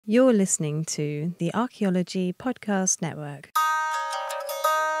You're listening to the Archaeology Podcast Network.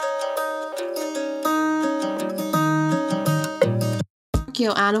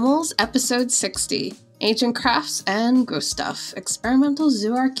 Animals, Episode 60, Ancient Crafts and Gross Stuff, Experimental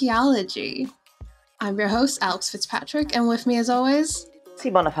Zooarchaeology. I'm your host, Alex Fitzpatrick, and with me as always...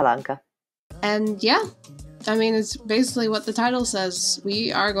 Simona Falanca. And yeah, I mean, it's basically what the title says.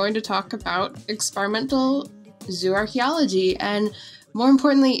 We are going to talk about experimental zooarchaeology, and more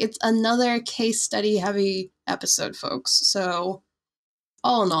importantly, it's another case study heavy episode, folks. So,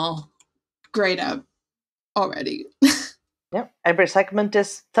 all in all, great up already. Yep, every segment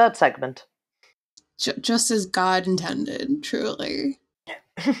is third segment. Just as God intended, truly.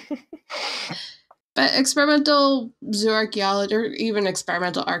 But experimental zooarchaeology, or even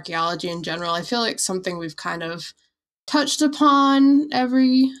experimental archaeology in general, I feel like something we've kind of touched upon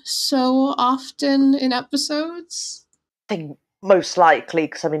every so often in episodes. I think most likely,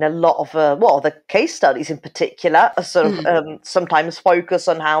 because I mean, a lot of the case studies in particular are sort of sometimes focus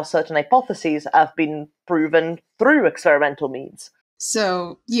on how certain hypotheses have been proven through experimental means.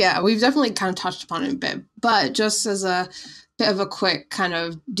 So yeah, we've definitely kind of touched upon it a bit, but just as a bit of a quick kind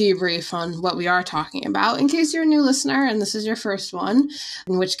of debrief on what we are talking about, in case you're a new listener and this is your first one,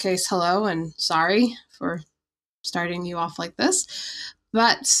 in which case, hello and sorry for starting you off like this.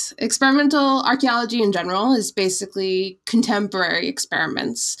 But experimental archaeology in general is basically contemporary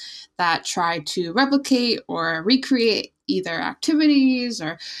experiments that try to replicate or recreate either activities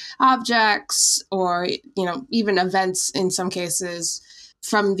or objects or, even events in some cases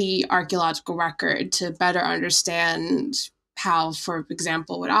from the archaeological record to better understand how, for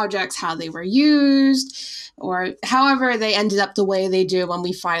example, with objects, how they were used, or however they ended up the way they do when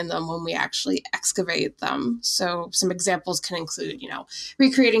we find them, when we actually excavate them. So some examples can include,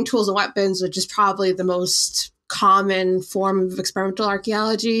 recreating tools and weapons, which is probably the most common form of experimental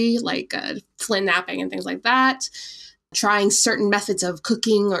archaeology, like flint knapping and things like that. Trying certain methods of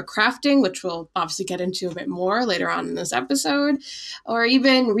cooking or crafting, which we'll obviously get into a bit more later on in this episode, or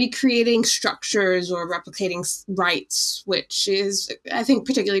even recreating structures or replicating rites, which is, I think,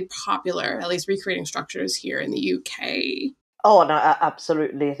 particularly popular, at least recreating structures here in the UK. Oh, no,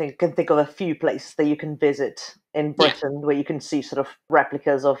 absolutely. I can think of a few places that you can visit in Britain where you can see sort of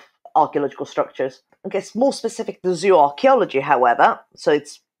replicas of archaeological structures. I guess more specific to zooarchaeology, however, so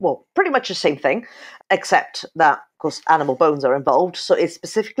it's pretty much the same thing, except that, of course, animal bones are involved. So it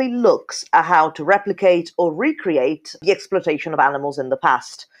specifically looks at how to replicate or recreate the exploitation of animals in the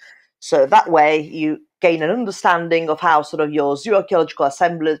past. So that way you gain an understanding of how sort of your zooarchaeological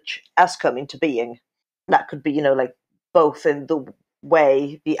assemblage has come into being. That could be, like both in the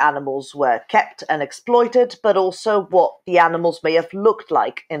way the animals were kept and exploited, but also what the animals may have looked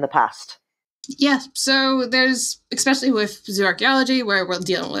like in the past. Yeah, so there's, especially with zooarchaeology, where we're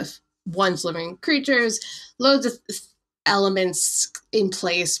dealing with once living creatures, loads of elements in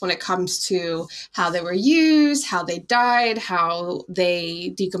place when it comes to how they were used, how they died, how they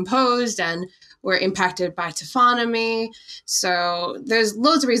decomposed and were impacted by taphonomy. So there's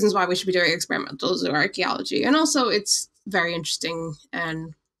loads of reasons why we should be doing experimental zooarchaeology. And also it's very interesting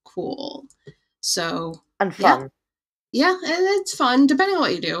and cool. So and fun. Yeah, and it's fun. Depending on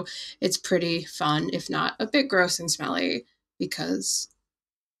what you do, it's pretty fun, if not a bit gross and smelly, because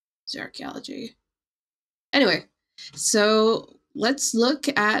zooarchaeology. Anyway, so let's look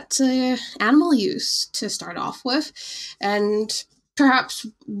at animal use to start off with. And perhaps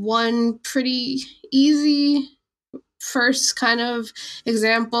one pretty easy first kind of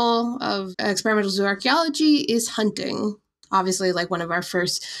example of experimental zooarchaeology is hunting. Obviously, like one of our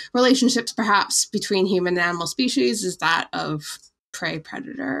first relationships, perhaps, between human and animal species is that of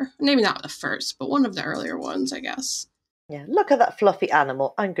prey-predator. Maybe not the first, but one of the earlier ones, I guess. Yeah, look at that fluffy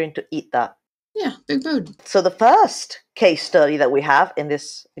animal. I'm going to eat that. Yeah, big mood. So the first case study that we have in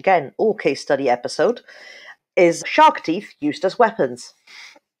this, again, all case study episode, is shark teeth used as weapons.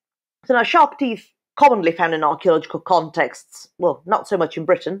 So now shark teeth, commonly found in archaeological contexts, not so much in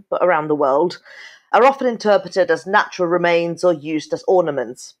Britain, but around the world, are often interpreted as natural remains or used as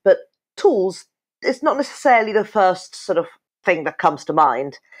ornaments. But tools is not necessarily the first sort of thing that comes to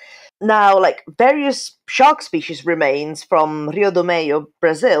mind. Now, like various shark species remains from Rio de Janeiro,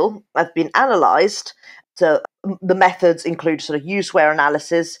 Brazil, have been analysed. So the methods include sort of use-wear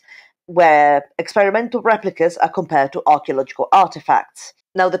analysis, where experimental replicas are compared to archaeological artifacts.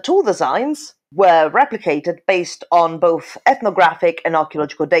 Now, the tool designs were replicated based on both ethnographic and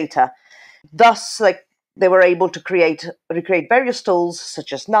archaeological data. Thus, they were able to recreate various tools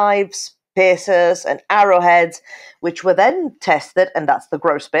such as knives, piercers, and arrowheads, which were then tested, and that's the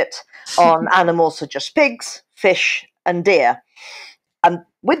gross bit, on animals such as pigs, fish, and deer. And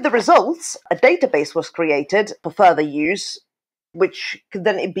with the results, a database was created for further use, which could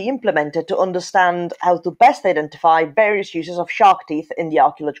then be implemented to understand how to best identify various uses of shark teeth in the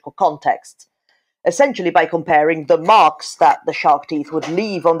archaeological context. Essentially by comparing the marks that the shark teeth would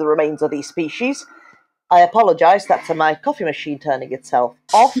leave on the remains of these species. I apologise, that's my coffee machine turning itself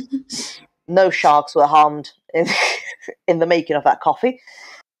off. No sharks were harmed in the making of that coffee,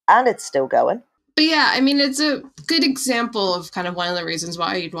 and it's still going. But yeah, I mean, it's a good example of kind of one of the reasons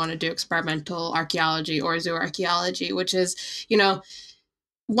why you'd want to do experimental archaeology or zooarchaeology, which is,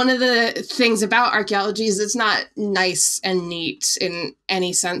 one of the things about archaeology is it's not nice and neat in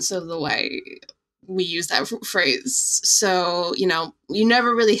any sense of the way we use that phrase. So, you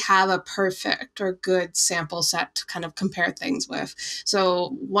never really have a perfect or good sample set to kind of compare things with.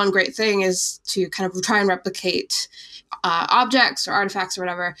 So one great thing is to kind of try and replicate objects or artifacts or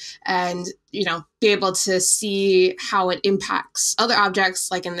whatever, and, be able to see how it impacts other objects,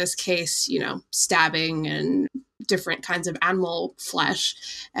 like in this case, stabbing and different kinds of animal flesh,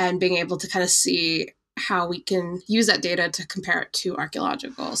 and being able to kind of see how we can use that data to compare it to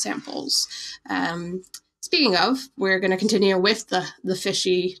archaeological samples. Speaking of, we're going to continue with the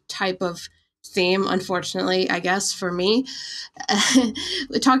fishy type of theme, unfortunately, I guess, for me.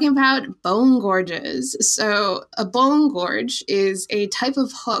 We're talking about bone gorges. So a bone gorge is a type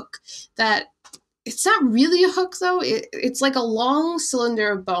of hook that it's not really a hook, though. It's like a long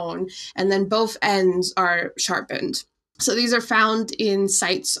cylinder of bone, and then both ends are sharpened. So these are found in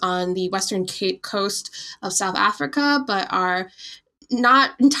sites on the western Cape coast of South Africa, but are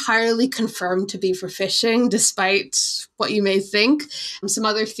not entirely confirmed to be for fishing, despite what you may think. Some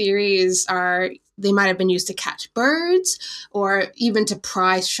other theories are they might have been used to catch birds or even to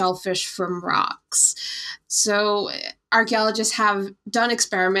pry shellfish from rocks. So archaeologists have done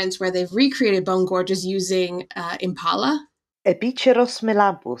experiments where they've recreated bone gorges using impala. Epicheros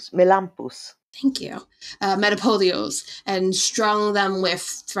melampus. Thank you. Metapodials, and strung them with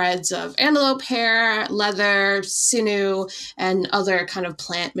threads of antelope hair, leather, sinew, and other kind of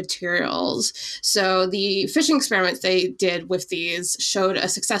plant materials. So the fishing experiments they did with these showed a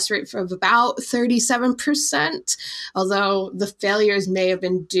success rate of about 37%, although the failures may have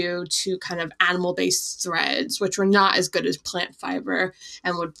been due to kind of animal-based threads, which were not as good as plant fiber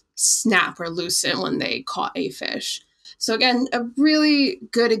and would snap or loosen when they caught a fish. So again, a really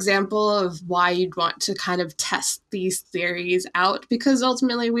good example of why you'd want to kind of test these theories out, because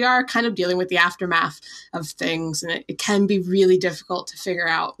ultimately we are kind of dealing with the aftermath of things, and it can be really difficult to figure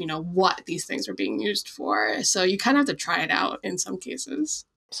out, what these things are being used for. So you kind of have to try it out in some cases.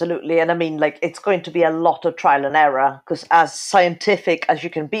 Absolutely. And I mean, it's going to be a lot of trial and error, because as scientific as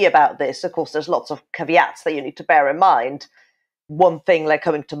you can be about this, of course, there's lots of caveats that you need to bear in mind. One thing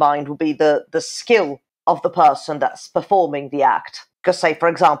coming to mind would be the skill of the person that's performing the act. Because, say, for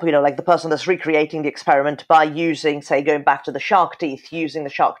example, the person that's recreating the experiment by using, say, going back to the shark teeth, using the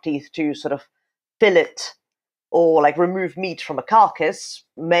shark teeth to sort of fillet or remove meat from a carcass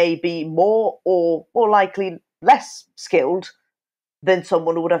may be more or likely less skilled than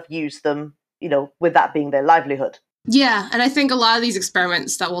someone who would have used them, with that being their livelihood. Yeah, and I think a lot of these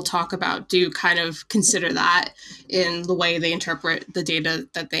experiments that we'll talk about do kind of consider that in the way they interpret the data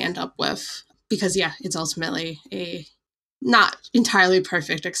that they end up with. Because, yeah, it's ultimately a not entirely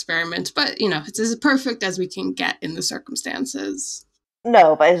perfect experiment, but, it's as perfect as we can get in the circumstances.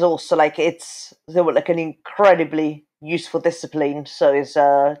 No, but it's also it's an incredibly useful discipline. So it's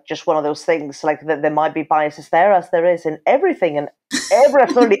just one of those things that there might be biases there, as there is in everything and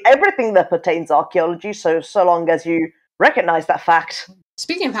absolutely everything that pertains to archaeology. So long as you recognize that fact.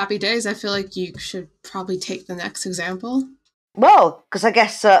 Speaking of happy days, I feel like you should probably take the next example. Well, because I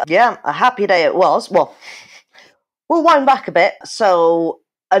guess, a happy day it was. Well, we'll wind back a bit. So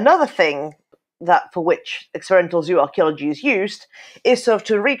another thing that for which experimental zooarchaeology is used is sort of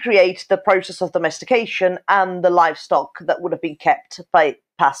to recreate the process of domestication and the livestock that would have been kept by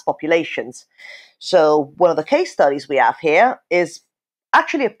past populations. So one of the case studies we have here is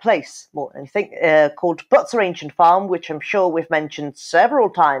actually a place, more than anything, called Butzer Ancient Farm, which I'm sure we've mentioned several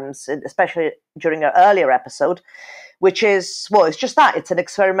times, especially during our earlier episode, which is, it's just that. It's an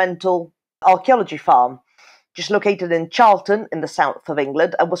experimental archaeology farm, just located in Charlton in the south of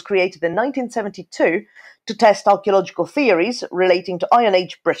England, and was created in 1972 to test archaeological theories relating to Iron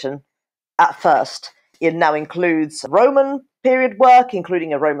Age Britain at first. It now includes Roman period work,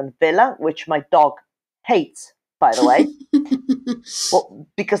 including a Roman villa, which my dog hates, by the way. Well,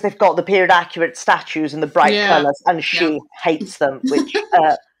 because they've got the period-accurate statues and the bright colours, and she hates them, which...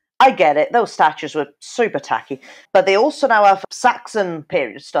 I get it, those statues were super tacky. But they also now have Saxon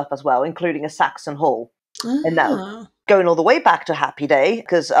period stuff as well, including a Saxon hall. Oh. And now, going all the way back to Happy Day,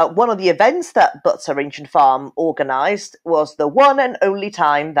 because one of the events that Butser Ancient Farm organised was the one and only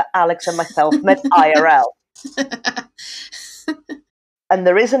time that Alex and myself met IRL. And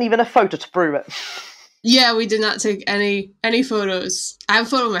there isn't even a photo to prove it. Yeah, we did not take any photos. I have a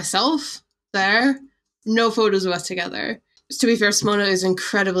photo of myself there. No photos of us together. To be fair, Simona is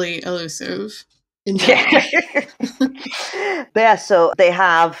incredibly elusive in general. Yeah, so they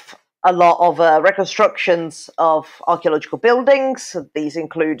have a lot of reconstructions of archaeological buildings. These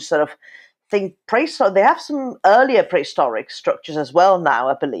include sort of prehistoric. They have some earlier prehistoric structures as well now,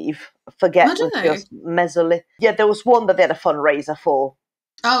 I believe. I forget Oh, do if they? it was Mesolithic. Yeah, there was one that they had a fundraiser for.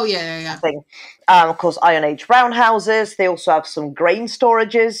 Oh, yeah. Thing. Of course, Iron Age roundhouses. They also have some grain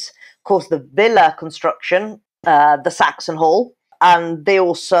storages. Of course, the villa construction, the Saxon Hall, and they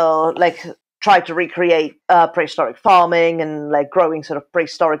also try to recreate prehistoric farming and growing sort of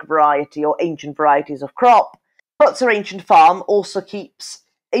prehistoric variety or ancient varieties of crop. Butser Ancient Farm also keeps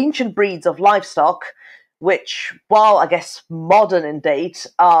ancient breeds of livestock, which, while I guess modern in date,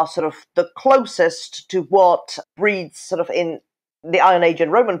 are sort of the closest to what breeds sort of in the Iron Age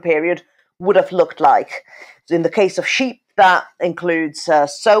and Roman period would have looked like. So in the case of sheep, that includes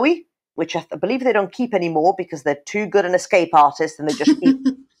Sowie, which I believe they don't keep anymore because they're too good an escape artist and they just keep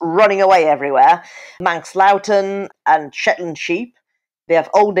running away everywhere. Manx Loughton and Shetland sheep. They have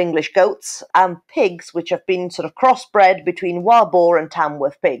Old English goats and pigs, which have been sort of crossbred between wild boar and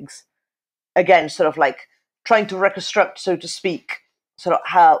Tamworth pigs. Again, sort of trying to reconstruct, so to speak, sort of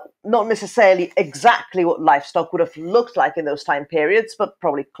how, not necessarily exactly what livestock would have looked like in those time periods, but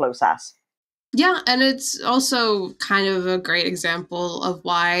probably close as. Yeah, and it's also kind of a great example of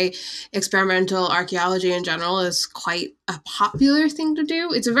why experimental archaeology in general is quite a popular thing to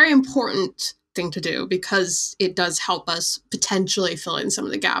do. It's a very important thing to do because it does help us potentially fill in some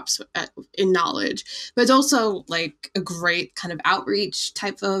of the gaps in knowledge. But it's also a great kind of outreach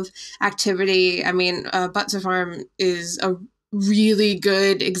type of activity. I mean, Butser Farm is a really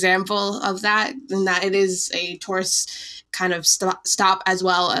good example of that, in that it is a tourist kind of stop as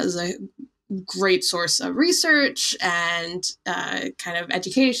well as a great source of research and kind of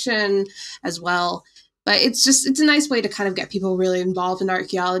education as well. But it's a nice way to kind of get people really involved in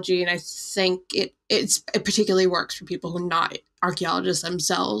archaeology, and I think it particularly works for people who are not archaeologists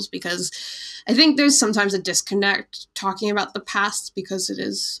themselves, because I think there's sometimes a disconnect talking about the past because it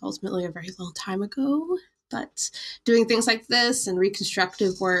is ultimately a very long time ago. But doing things like this and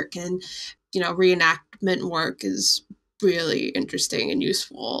reconstructive work and reenactment work is really interesting and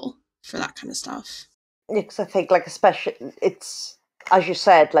useful for that kind of stuff. Because I think especially it's, as you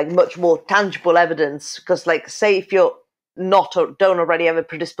said, much more tangible evidence, because say if you're not or don't already have a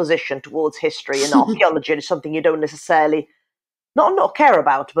predisposition towards history and archaeology, it's something you don't necessarily not care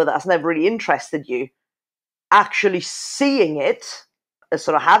about, but that's never really interested you, actually seeing it,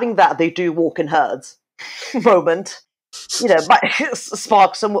 sort of having that they do walk in herds moment, might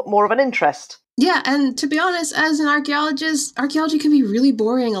spark somewhat more of an interest. Yeah, and to be honest, as an archaeologist, archaeology can be really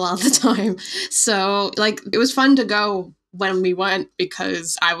boring a lot of the time. So, it was fun to go when we went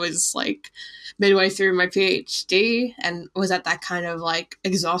because I was, midway through my PhD and was at that kind of,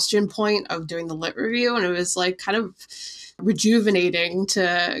 exhaustion point of doing the lit review. And it was, kind of rejuvenating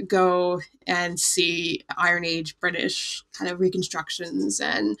to go and see Iron Age British kind of reconstructions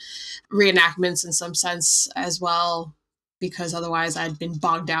and reenactments in some sense as well, because otherwise I'd been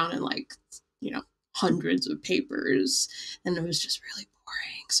bogged down in, hundreds of papers, and it was just really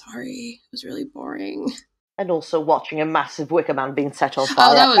boring. Sorry, it was really boring. And also watching a massive wicker man being set on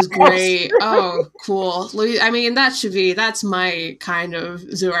fire. Oh, that was great. Oh, cool. I mean, that's my kind of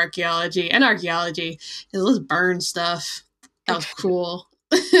zooarchaeology and archaeology. Let's burn stuff. That was cool.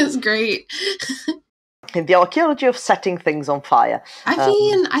 It was great. In the archaeology of setting things on fire. I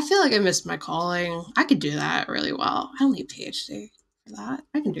mean, I feel like I missed my calling. I could do that really well. I don't need a PhD for that.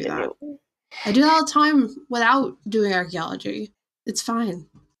 I can do that. I do that all the time without doing archaeology. It's fine.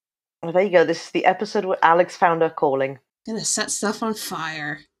 Well, there you go. This is the episode where Alex found her calling. Gonna set stuff on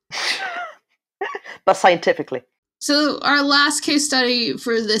fire. But scientifically. So our last case study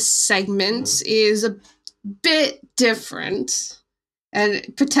for this segment is a bit different and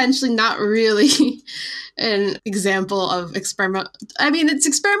potentially not really an example of experiment. I mean, it's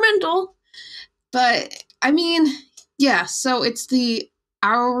experimental, but I mean, yeah, so it's the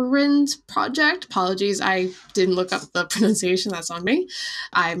Auerrind Project. Apologies, I didn't look up the pronunciation. That's on me.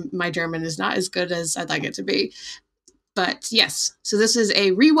 My German is not as good as I'd like it to be. But yes, so this is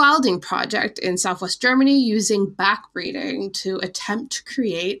a rewilding project in southwest Germany using backbreeding to attempt to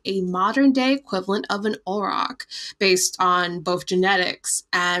create a modern-day equivalent of an auroch based on both genetics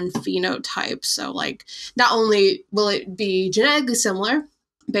and phenotype. So, like, not only will it be genetically similar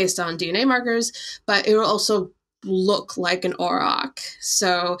based on DNA markers, but it will also look like an auroch.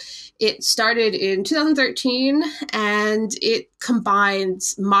 So it started in 2013, and it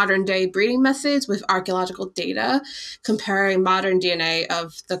combines modern day breeding methods with archaeological data, comparing modern DNA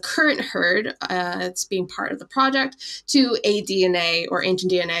of the current herd that's being part of the project to aDNA or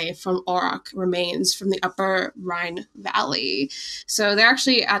ancient DNA from auroch remains from the upper Rhine Valley. So they're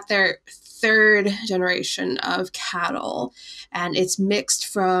actually at their third generation of cattle, and it's mixed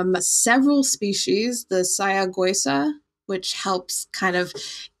from several species, the Sayagoisa, which helps kind of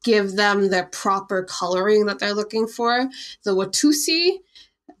give them the proper coloring that they're looking for, the Watusi,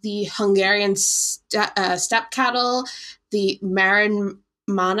 the Hungarian steppe cattle, the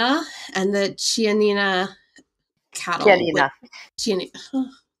Maranmana, and the Chianina cattle. Chianina.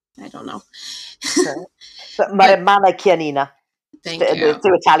 I don't know. Maranmana, Chianina. Thank you. The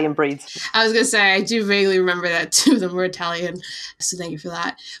two Italian breeds. I was going to say, I do vaguely remember that two of them were Italian, so thank you for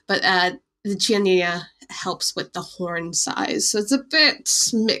that. But the Chianina helps with the horn size, so it's a bit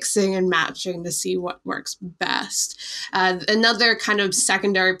mixing and matching to see what works best. Another kind of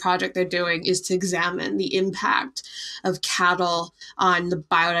secondary project they're doing is to examine the impact of cattle on the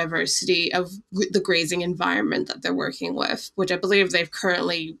biodiversity of the grazing environment that they're working with, which I believe they've current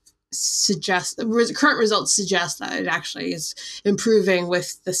results suggest that it actually is improving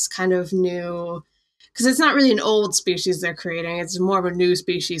with this kind of new, because it's not really an old species they're creating, it's more of a new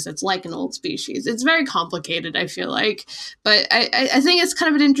species that's like an old species. It's very complicated, I feel like, but I think it's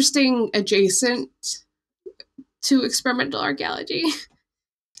kind of an interesting adjacent to experimental archaeology.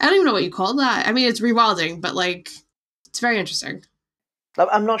 I don't even know what you call that. I mean, it's rewilding, but like, it's very interesting.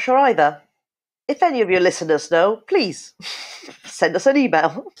 I'm not sure either. If any of your listeners know, please send us an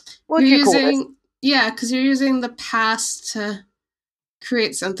email. What do you call this? Yeah, because you're using the past to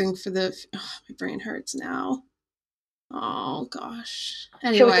create something for the... Oh, my brain hurts now. Oh, gosh.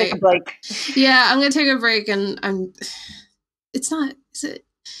 Anyway. Shall we take a break? Yeah, I'm going to take a break, and It's not... Is it...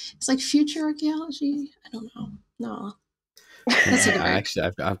 It's like future archaeology? I don't know. No. Let's take a break. Actually,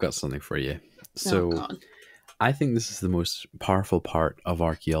 I've got something for you. So... I think this is the most powerful part of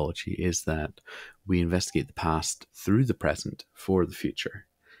archaeology, is that we investigate the past through the present for the future.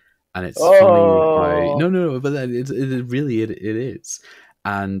 And it's funny how... No, but it really is.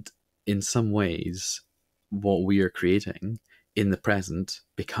 And in some ways, what we are creating in the present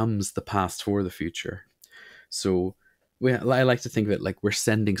becomes the past for the future. So I like to think of it like we're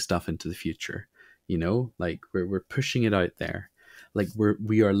sending stuff into the future, you know, like we're pushing it out there. Like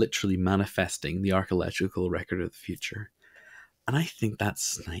we are literally manifesting the archaeological record of the future. And I think that's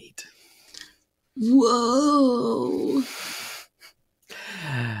snide. Whoa.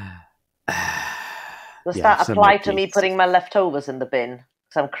 Does that apply to me putting my leftovers in the bin?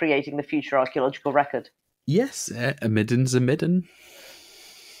 Because I'm creating the future archaeological record. Yes, a midden's a midden.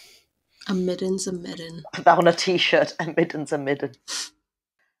 A midden's a midden. Put that on a t-shirt, a midden's a midden.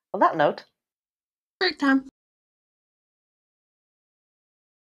 On that note. Break time.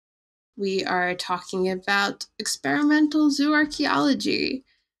 We are talking about experimental zooarchaeology,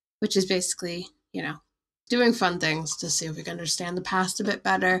 which is basically, you know, doing fun things to see if we can understand the past a bit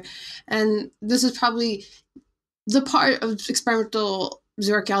better. And this is probably the part of experimental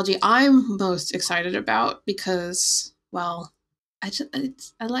zooarchaeology I'm most excited about because, well, I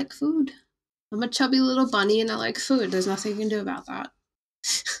like food. I'm a chubby little bunny and I like food. There's nothing you can do about that.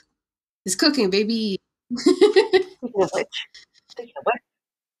 It's cooking, baby. Speaking of which,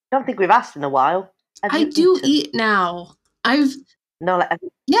 I don't think we've asked in a while. I do eat now. I've grown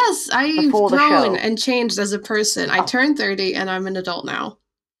and changed as a person. I turned 30 and I'm an adult now.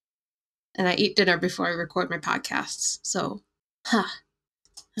 And I eat dinner before I record my podcasts. So,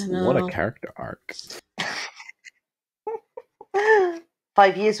 what a character arc.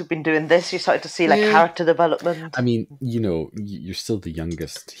 5 years we've been doing this. You started to see like character development. I mean, you know, you're still the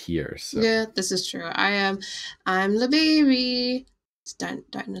youngest here. So. Yeah, this is true. I'm the baby. It's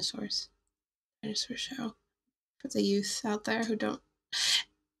dinosaurs. Dinosaur show. For the youth out there who don't.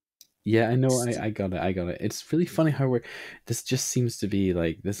 Yeah, I know. I got it. It's really funny how this just seems to be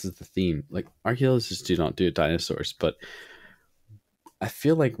like, this is the theme. Like, archaeologists do not do dinosaurs, but I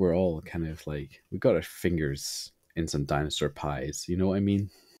feel like we're all kind of like, we got our fingers in some dinosaur pies. You know what I mean?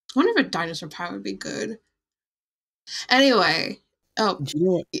 I wonder if a dinosaur pie would be good. Anyway. Oh. Do you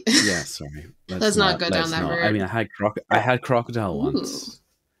know what? Yeah, sorry. Let's not go down that road. I mean, I had crocodile once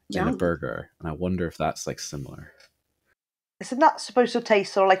yeah. in a burger, and I wonder if that's like similar. Isn't that supposed to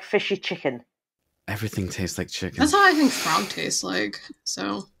taste sort of like fishy chicken? Everything tastes like chicken. That's how I think frog tastes like.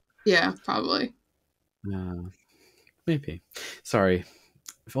 So, yeah, probably. Maybe. Sorry.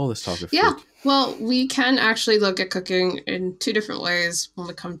 With all this talk of Yeah, food. well, we can actually look at cooking in two different ways when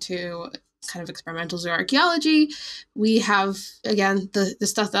we come to kind of experimental zooarchaeology. We have, again, the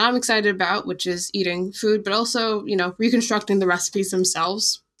stuff that I'm excited about, which is eating food, but also, reconstructing the recipes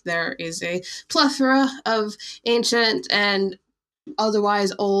themselves. There is a plethora of ancient and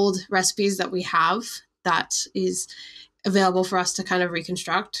otherwise old recipes that we have that is available for us to kind of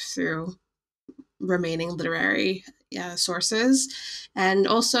reconstruct through remaining literary sources, and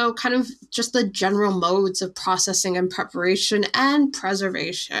also kind of just the general modes of processing and preparation and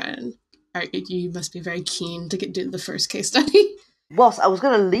preservation. You must be very keen to get to the first case study. Well, I was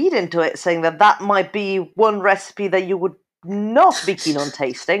going to lead into it saying that might be one recipe that you would not be keen on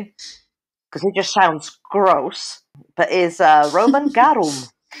tasting, because it just sounds gross, but is Roman garum.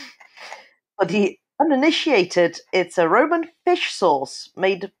 For the uninitiated, it's a Roman fish sauce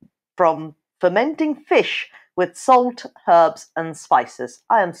made from fermenting fish with salt, herbs, and spices.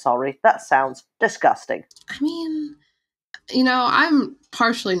 I am sorry, that sounds disgusting. I mean, I'm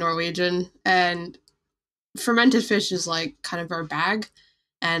partially Norwegian, and fermented fish is like kind of our bag,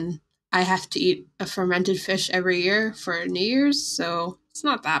 and I have to eat a fermented fish every year for New Year's, so it's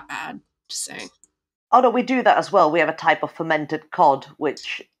not that bad, just saying. Oh no, we do that as well. We have a type of fermented cod,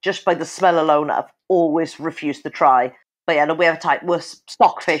 which just by the smell alone I've always refused to try. But yeah, no, we have a type with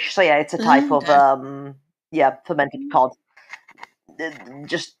stockfish, so yeah, it's a type of fermented cod.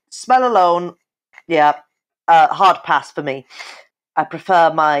 Just smell alone, hard pass for me. I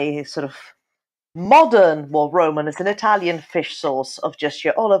prefer my sort of modern, more Roman, is an Italian fish sauce of just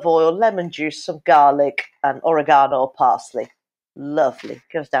your olive oil, lemon juice, some garlic, and oregano or parsley. Lovely,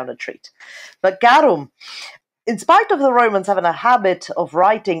 goes down a treat. But garum, in spite of the Romans having a habit of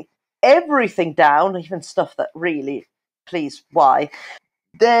writing everything down, even stuff that really, please, why?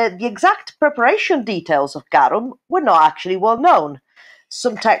 The exact preparation details of garum were not actually well known.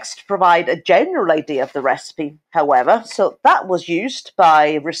 Some texts provide a general idea of the recipe, however, so that was used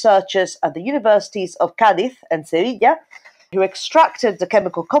by researchers at the universities of Cádiz and Sevilla, who extracted the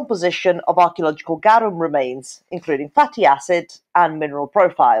chemical composition of archaeological garum remains, including fatty acid and mineral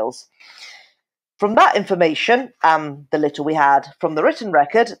profiles. From that information, and the little we had from the written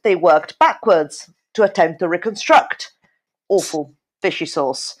record, they worked backwards to attempt to reconstruct awful fishy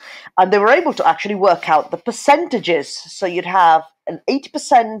sauce. And they were able to actually work out the percentages. So you'd have an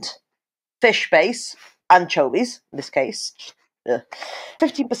 80% fish base, anchovies in this case,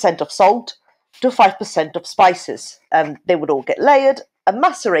 15% of salt, to 5% of spices, and they would all get layered and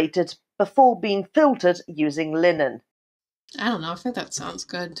macerated before being filtered using linen. I don't know, I think that sounds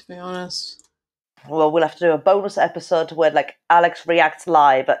good, to be honest. Well, we'll have to do a bonus episode where, Alex reacts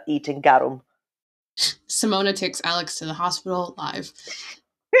live at eating garum. Simona takes Alex to the hospital live.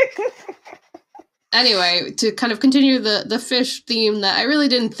 Anyway, to kind of continue the fish theme that I really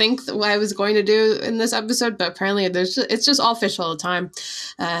didn't think that I was going to do in this episode, but apparently it's just all fish all the time,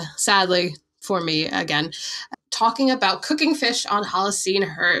 sadly for me again. Talking about cooking fish on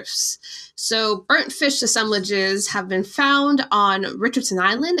Holocene hearths. So burnt fish assemblages have been found on Richardson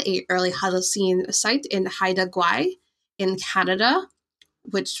Island, a early Holocene site in Haida Gwaii in Canada,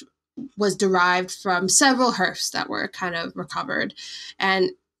 which was derived from several hearths that were kind of recovered.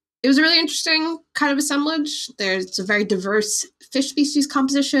 And it was a really interesting kind of assemblage. There's a very diverse fish species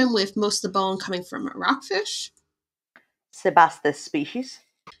composition, with most of the bone coming from rockfish. Sebastis species.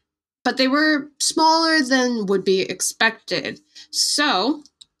 But they were smaller than would be expected. So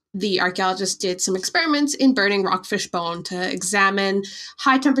the archaeologists did some experiments in burning rockfish bone to examine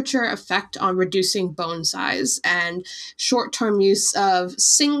high temperature effect on reducing bone size and short-term use of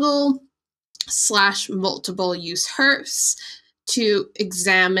single/multiple use hearths to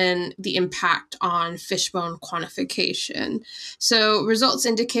examine the impact on fishbone quantification. So results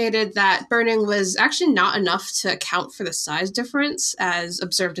indicated that burning was actually not enough to account for the size difference as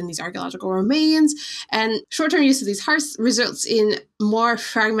observed in these archaeological remains, and short-term use of these hearths results in more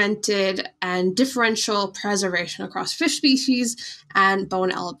fragmented and differential preservation across fish species and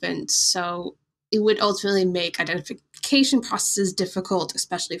bone elements. So it would ultimately make identification processes difficult,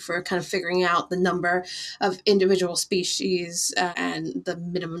 especially for kind of figuring out the number of individual species and the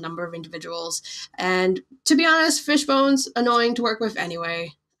minimum number of individuals. And to be honest, fish bones, annoying to work with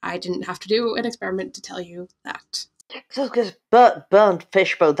anyway. I didn't have to do an experiment to tell you that. So, because burnt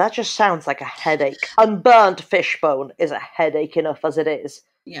fish bone, that just sounds like a headache. Unburnt fish bone is a headache enough as it is.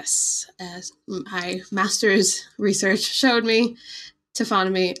 Yes, as my master's research showed me,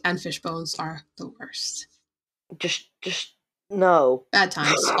 taphonomy and fish bones are the worst. Just No. Bad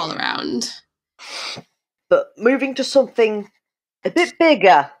times all around. But moving to something a bit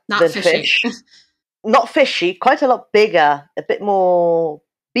bigger than fishy. fish. Not fishy, quite a lot bigger, a bit more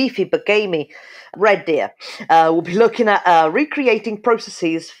beefy but gamey. Red deer. We'll be looking at recreating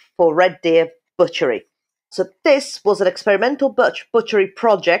processes for red deer butchery. So this was an experimental butchery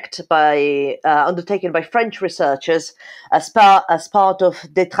project undertaken by French researchers as part of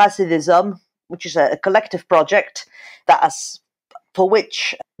Des Traces des Hommes, which is a collective project for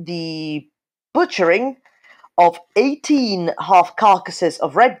which the butchering of 18 half carcasses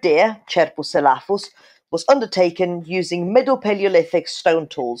of red deer, Cervus elaphus, was undertaken using Middle Paleolithic stone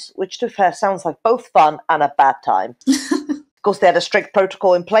tools, which to be fair sounds like both fun and a bad time. Of course, they had a strict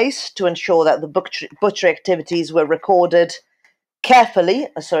protocol in place to ensure that the butchery activities were recorded carefully,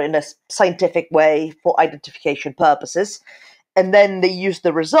 in a scientific way for identification purposes. And then they used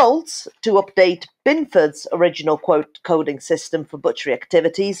the results to update Binford's original coding system for butchery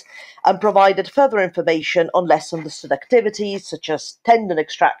activities and provided further information on less understood activities such as tendon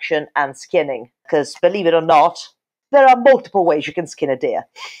extraction and skinning. Because, believe it or not, there are multiple ways you can skin a deer.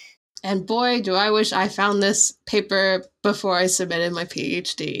 And boy, do I wish I found this paper before I submitted my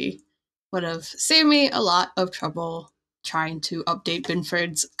PhD. Would have saved me a lot of trouble trying to update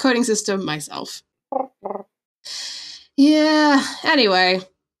Binford's coding system myself. Yeah, anyway,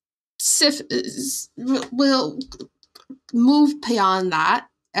 we'll move beyond that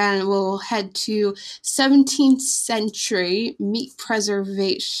and we'll head to 17th century meat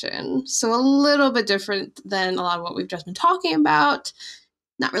preservation. So a little bit different than a lot of what we've just been talking about.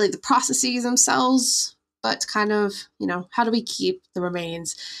 Not really the processes themselves, but kind of, how do we keep the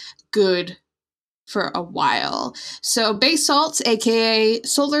remains good for a while? So base salts, aka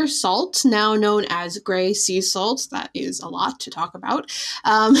solar salt, now known as gray sea salt, that is a lot to talk about,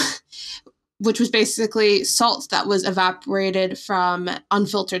 which was basically salt that was evaporated from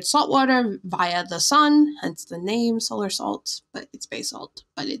unfiltered salt water via the sun, hence the name solar salt, but it's base salt,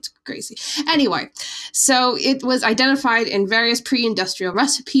 but it's crazy. Anyway, so it was identified in various pre-industrial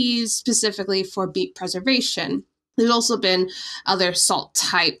recipes, specifically for meat preservation. There's also been other salt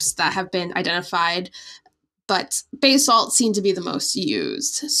types that have been identified, but base salt seemed to be the most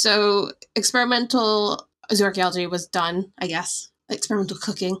used. So experimental zooarchaeology was done, I guess. Experimental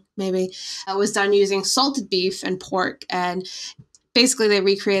cooking, maybe, was done using salted beef and pork. And basically they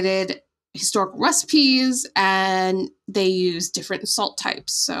recreated historical recipes and they used different salt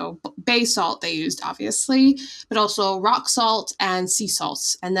types. So bay salt they used, obviously, but also rock salt and sea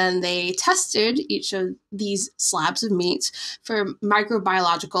salts. And then they tested each of these slabs of meat for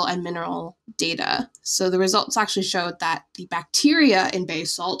microbiological and mineral data. So the results actually showed that the bacteria in bay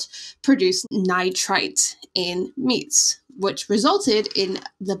salt produced nitrite in meats, which resulted in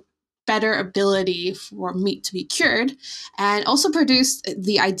the better ability for meat to be cured and also produced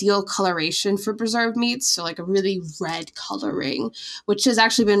the ideal coloration for preserved meats, so like a really red coloring, which has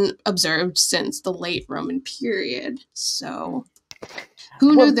actually been observed since the late Roman period. So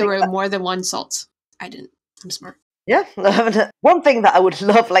who knew there were more than one salt? I didn't. I'm smart. Yeah. One thing that I would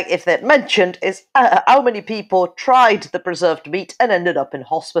love, if they'd mentioned, is how many people tried the preserved meat and ended up in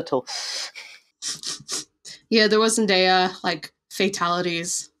hospital. Yeah, there wasn't a,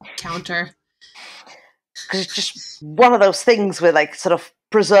 fatalities counter. Because it's just one of those things where, sort of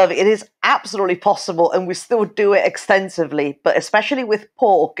preserving, it is absolutely possible, and we still do it extensively, but especially with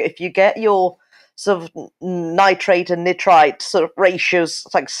pork, if you get your sort of nitrate and nitrite sort of ratios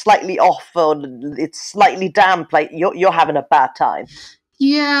slightly off, or it's slightly damp, you're having a bad time.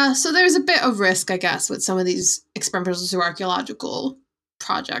 Yeah, so there's a bit of risk, I guess, with some of these experimental zooarchaeological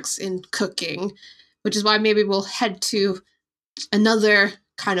projects in cooking, which is why maybe we'll head to another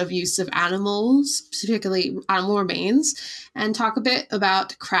kind of use of animals, specifically animal remains, and talk a bit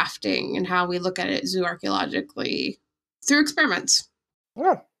about crafting and how we look at it zooarchaeologically through experiments.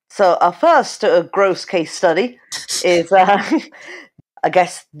 Yeah. So our first gross case study is, I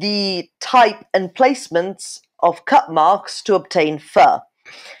guess, the type and placements of cut marks to obtain fur.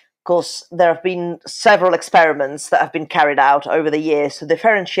 Of course, there have been several experiments that have been carried out over the years to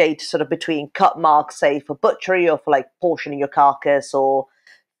differentiate sort of between cut marks, say, for butchery or for portioning your carcass or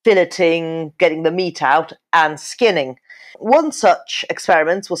filleting, getting the meat out, and skinning. One such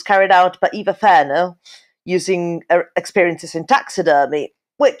experiment was carried out by Eva Fairnell using experiences in taxidermy,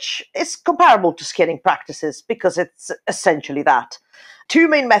 which is comparable to skinning practices because it's essentially that. Two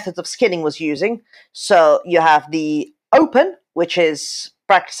main methods of skinning was using. So you have the open, which is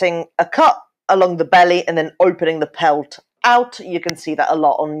practicing a cut along the belly and then opening the pelt out. You can see that a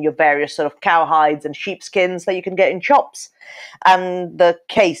lot on your various sort of cowhides and sheepskins that you can get in shops. And the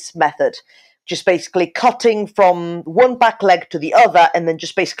case method, just basically cutting from one back leg to the other and then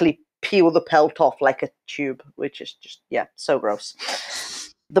just basically peel the pelt off like a tube, which is just, yeah, so gross.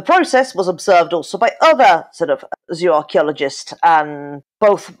 The process was observed also by other sort of zooarchaeologists, and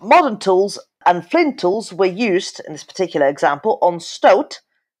both modern tools and flint tools were used in this particular example on stoat,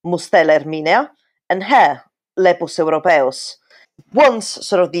 Mustela erminea, and hair, Lepus europaeus. Once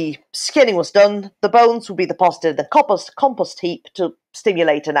sort of the skinning was done, the bones would be deposited in the compost heap to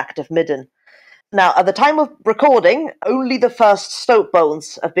stimulate an active midden. Now, at the time of recording, only the first stoat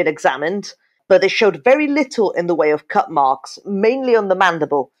bones have been examined, but they showed very little in the way of cut marks, mainly on the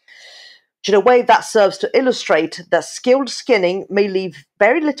mandible, which in a way that serves to illustrate that skilled skinning may leave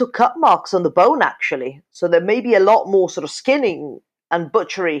very little cut marks on the bone, actually. So there may be a lot more sort of skinning and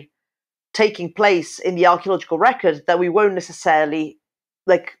butchery taking place in the archaeological record that we won't necessarily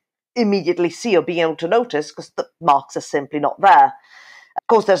immediately see or be able to notice because the marks are simply not there. Of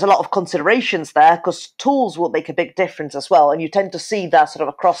course, there's a lot of considerations there because tools will make a big difference as well. And you tend to see that sort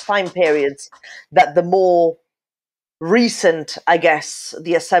of across time periods that the more recent, I guess,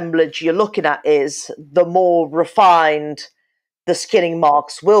 the assemblage you're looking at is, the more refined the skinning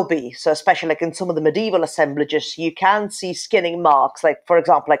marks will be. So especially like in some of the medieval assemblages, you can see skinning marks, like, for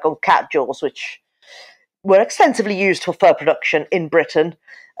example, like on cat jaws, which were extensively used for fur production in Britain.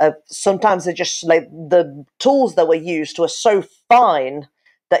 Sometimes they're just like the tools that were used were so fine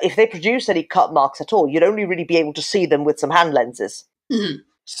that if they produce any cut marks at all, you'd only really be able to see them with some hand lenses. Mm-hmm.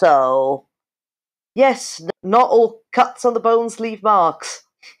 So, yes, not all cuts on the bones leave marks.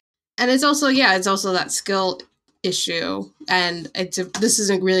 And it's also that skill issue. And this is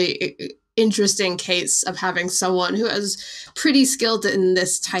a really interesting case of having someone who is pretty skilled in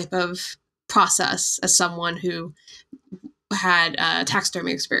this type of process as someone who had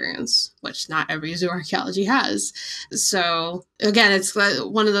taxidermy experience, which not every zooarchaeology has. So again, it's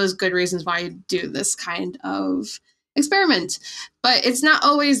one of those good reasons why you do this kind of experiment. But it's not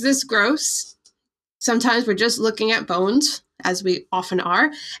always this gross. Sometimes we're just looking at bones, as we often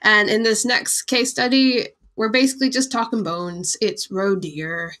are. And in this next case study, we're basically just talking bones. It's roe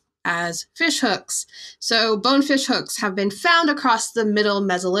deer as fish hooks. So bone fish hooks have been found across the Middle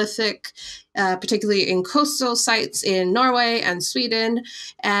Mesolithic, particularly in coastal sites in Norway and Sweden.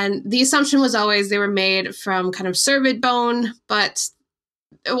 And the assumption was always they were made from kind of cervid bone, but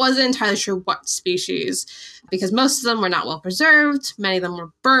it wasn't entirely sure what species, because most of them were not well preserved, many of them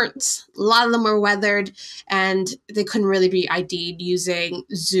were burnt, a lot of them were weathered, and they couldn't really be ID'd using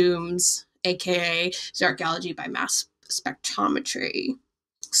zooms, aka zooarchaeology by mass spectrometry.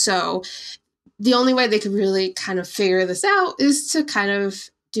 So the only way they could really kind of figure this out is to kind of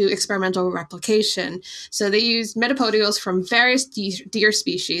do experimental replication. So they used metapodials from various deer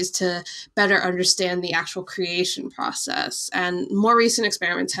species to better understand the actual creation process. And more recent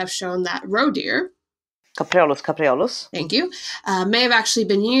experiments have shown that roe deer, Capreolus. Thank you. May have actually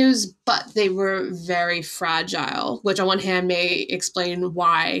been used, but they were very fragile, which on one hand may explain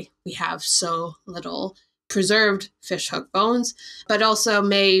why we have so little preserved fish hook bones, but also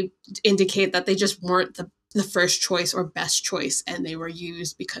may indicate that they just weren't the first choice or best choice, and they were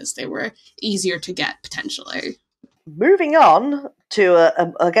used because they were easier to get, potentially. Moving on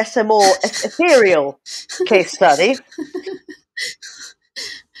to, I guess, a more ethereal case study.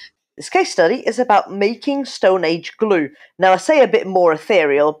 This case study is about making Stone Age glue. Now, I say a bit more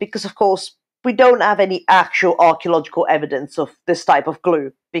ethereal because, of course, we don't have any actual archaeological evidence of this type of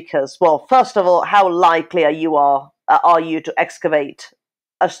glue. Because, well, first of all, how likely are you to excavate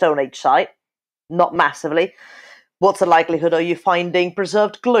a Stone Age site? Not massively. What's the likelihood of you finding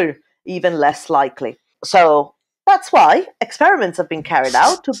preserved glue? Even less likely. So that's why experiments have been carried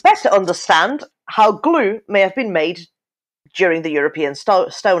out to better understand how glue may have been made during the European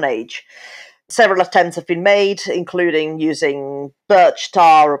Stone Age. Several attempts have been made, including using birch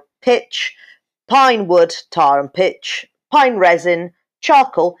tar or pitch, pine wood, tar and pitch, pine resin,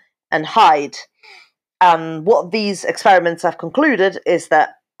 charcoal, and hide. And what these experiments have concluded is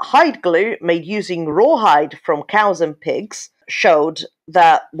that hide glue made using rawhide from cows and pigs showed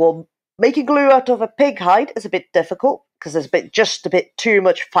that, well, making glue out of a pig hide is a bit difficult because there's just a bit too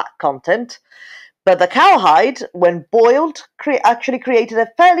much fat content. But the cowhide, when boiled, actually created a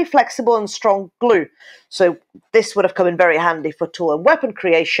fairly flexible and strong glue. So this would have come in very handy for tool and weapon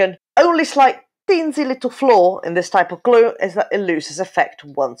creation. Only slight teensy little flaw in this type of glue is that it loses effect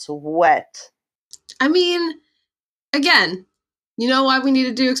once wet. I mean, again, you know why we need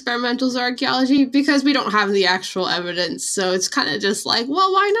to do experimental archaeology? Because we don't have the actual evidence. So it's kind of just like,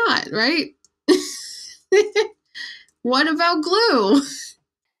 well, why not, right? What about glue?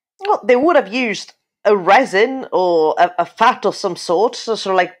 Well, they would have used a resin or a fat of some sort to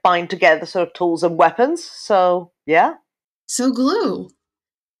sort of like bind together sort of tools and weapons. So, yeah. So glue.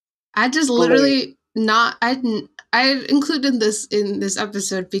 I just Glue. literally I included this in this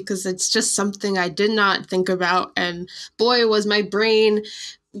episode because it's just something I did not think about, and boy was my brain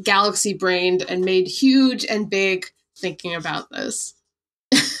galaxy brained and made huge and big thinking about this.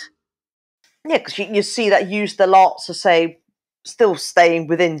 Yeah, because you see that used a lot, so say, still staying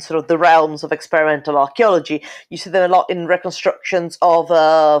within sort of the realms of experimental archaeology, you see them a lot in reconstructions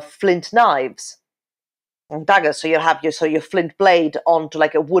of flint knives and daggers. So you'll have your flint blade onto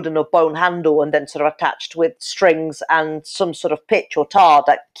like a wooden or bone handle and then sort of attached with strings and some sort of pitch or tar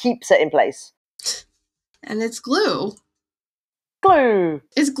that keeps it in place. And it's glue. Glue!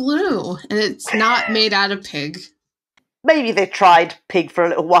 It's glue, and it's not made out of pig. Maybe they tried pig for a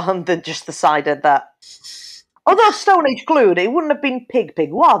little while and then just decided that. Although Stone Age glue, it wouldn't have been pig,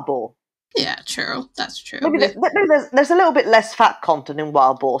 wild boar. Yeah, true. That's true. Maybe there's a little bit less fat content in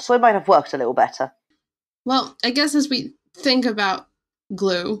wild boar, so it might have worked a little better. Well, I guess as we think about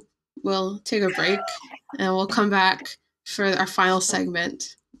glue, we'll take a break and we'll come back for our final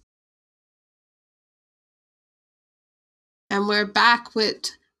segment. And we're back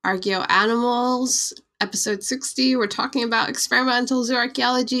with Archaeo Animals, episode 60. We're talking about experimental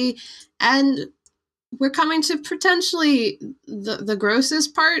zooarchaeology, and we're coming to potentially the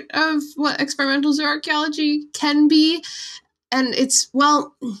grossest part of what experimental zooarchaeology can be. And it's,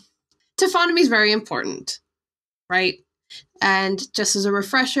 well, taphonomy is very important, right? And just as a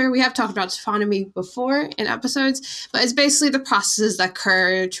refresher, we have talked about taphonomy before in episodes, but it's basically the processes that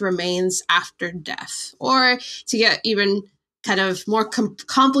occur to remains after death. Or to get even kind of more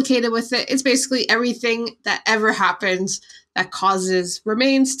complicated with it, it's basically everything that ever happens that causes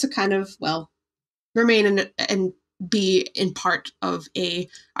remains to kind of, well, remain and be in part of a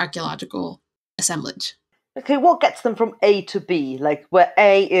archaeological assemblage. Okay, what gets them from A to B? Like, where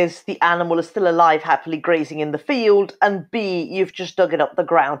A is the animal is still alive, happily grazing in the field, and B, you've just dug it up the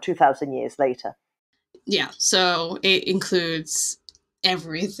ground 2,000 years later. Yeah, so it includes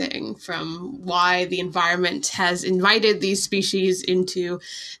everything from why the environment has invited these species into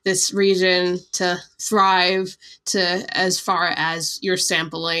this region to thrive, to as far as your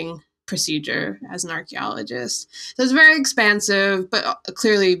sampling procedure as an archaeologist. So it's very expansive, but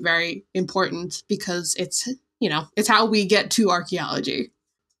clearly very important because it's, it's how we get to archaeology.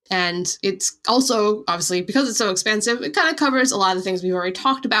 And it's also, obviously, because it's so expensive, it kind of covers a lot of things we've already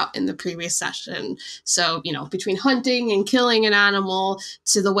talked about in the previous session. So, between hunting and killing an animal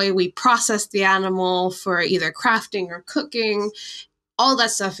to the way we process the animal for either crafting or cooking, all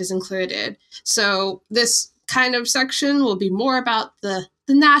that stuff is included. So this kind of section will be more about the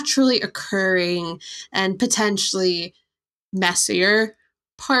naturally occurring and potentially messier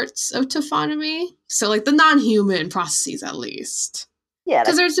parts of taphonomy. So like the non-human processes, at least. Yeah,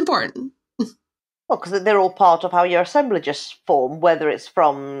 because it's important. Well, because they're all part of how your assemblages form, whether it's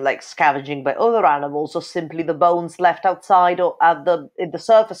from like scavenging by other animals or simply the bones left outside or in the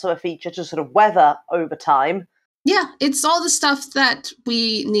surface of a feature to sort of weather over time. Yeah, it's all the stuff that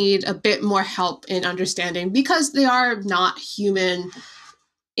we need a bit more help in understanding because they are not human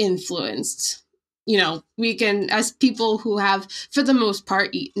influenced. We can, as people who have, for the most part,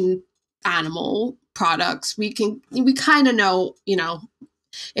 eaten animal products, we kind of know,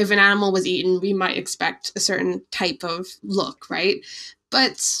 if an animal was eaten, we might expect a certain type of look, right?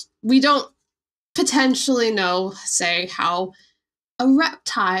 But we don't potentially know, say, how a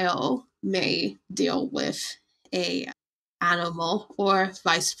reptile may deal with a animal or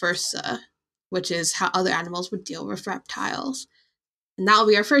vice versa, which is how other animals would deal with reptiles. And that will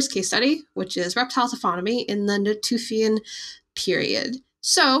be our first case study, which is reptile taphonomy in the Natufian period.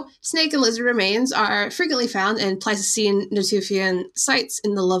 So, snake and lizard remains are frequently found in Pleistocene Natufian sites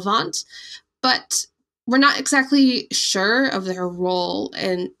in the Levant, but we're not exactly sure of their role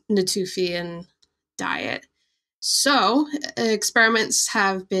in Natufian diet. So, experiments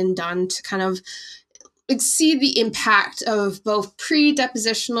have been done to kind of see the impact of both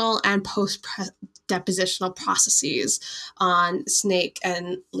pre-depositional and post-depositional processes on snake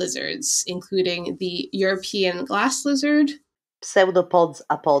and lizards, including the European glass lizard, Pseudopods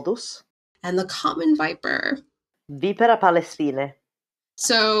apodus, and the common viper, Vipera palestine.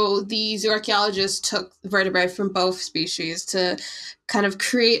 So the zooarchaeologists took vertebrae from both species to kind of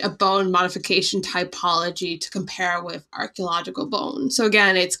create a bone modification typology to compare with archaeological bone. So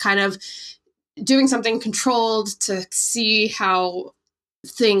again, it's kind of doing something controlled to see how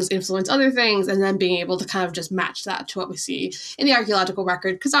things influence other things and then being able to kind of just match that to what we see in the archaeological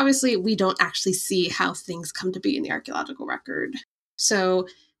record, because obviously we don't actually see how things come to be in the archaeological record. So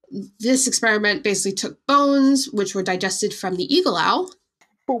this experiment basically took bones, which were digested from the eagle owl.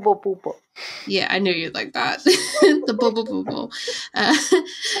 Boo, boo, boo. Yeah, I knew you'd like that. The bubble bubble.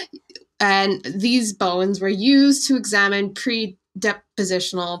 And these bones were used to examine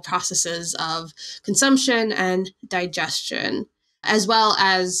pre-depositional processes of consumption and digestion, as well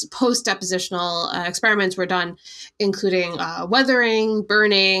as post-depositional experiments were done, including weathering,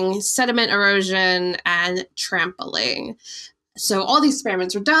 burning, sediment erosion, and trampling. So all these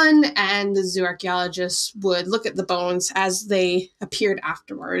experiments were done, and the zooarchaeologists would look at the bones as they appeared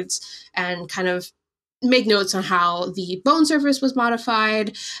afterwards and kind of make notes on how the bone surface was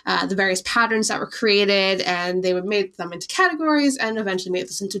modified, the various patterns that were created, and they would make them into categories and eventually make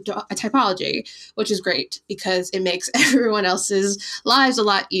this into a typology, which is great because it makes everyone else's lives a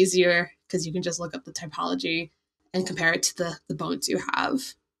lot easier because you can just look up the typology and compare it to the bones you have.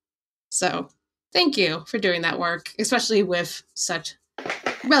 So thank you for doing that work, especially with such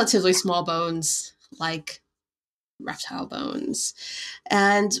relatively small bones like reptile bones.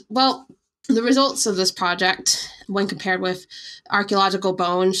 And, well, the results of this project, when compared with archaeological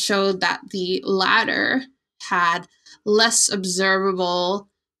bones, showed that the latter had less observable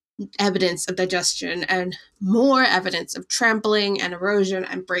evidence of digestion and more evidence of trampling and erosion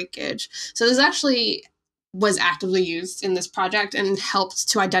and breakage. So this actually was actively used in this project and helped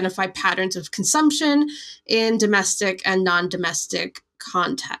to identify patterns of consumption in domestic and non-domestic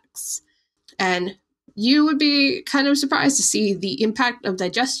contexts. And you would be kind of surprised to see the impact of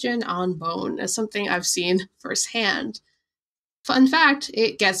digestion on bone as something I've seen firsthand. Fun fact,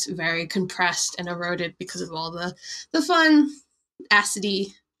 it gets very compressed and eroded because of all the fun,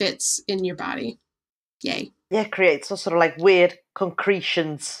 acidy bits in your body. Yay. Yeah, it creates sort of like weird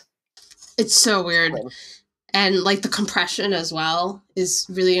concretions. It's so weird. And like the compression as well is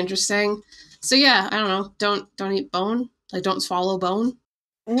really interesting. So yeah, I don't know. Don't eat bone. Like don't swallow bone.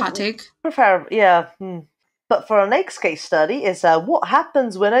 Hot take. Prefer, yeah. But for our next case study is what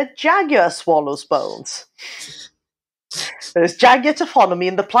happens when a jaguar swallows bones. There's jaguar taphonomy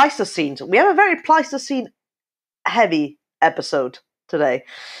in the Pleistocene. We have a very Pleistocene-heavy episode today.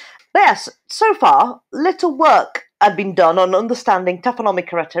 Yes, so far, little work had been done on understanding taphonomic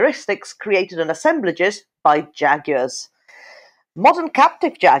characteristics created in assemblages by jaguars. Modern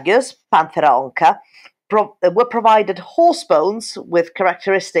captive jaguars, Panthera onca, were provided horse bones with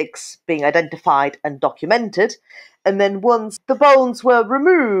characteristics being identified and documented, and then once the bones were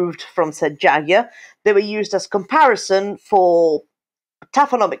removed from said jaguar, they were used as comparison for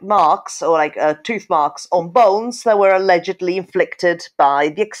taphonomic marks, or like tooth marks on bones that were allegedly inflicted by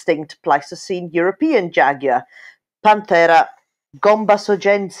the extinct Pleistocene European jaguar, Panthera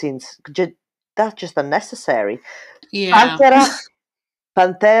gombasogensis. That's just unnecessary. Yeah.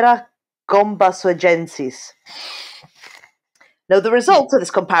 Panthera gombasogensis. Now, the results of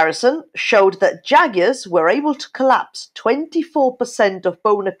this comparison showed that jaguars were able to collapse 24% of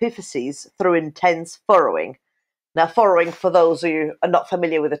bone epiphyses through intense furrowing. Now, furrowing, for those of you who are not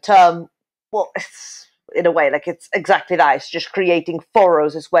familiar with the term, well, it's in a way like it's exactly that. It's just creating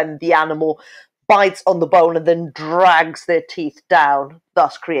furrows is when the animal bites on the bone and then drags their teeth down,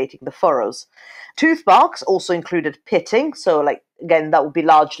 thus creating the furrows. Tooth marks also included pitting, so like again that would be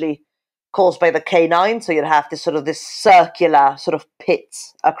largely caused by the canine, so you'd have this circular sort of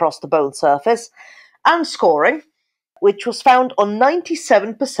pits across the bone surface, and scoring, which was found on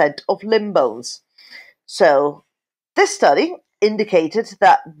 97% of limb bones. So this study indicated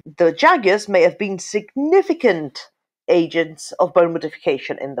that the jaguars may have been significant agents of bone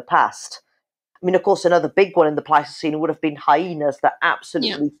modification in the past. I mean, of course, another big one in the Pleistocene would have been hyenas that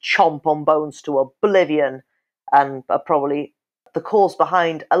absolutely chomp on bones to oblivion and are probably the cause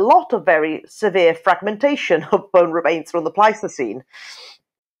behind a lot of very severe fragmentation of bone remains from the Pleistocene.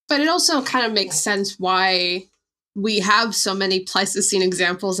 But it also kind of makes sense why we have so many Pleistocene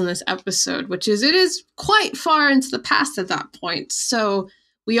examples in this episode, which is it is quite far into the past at that point. So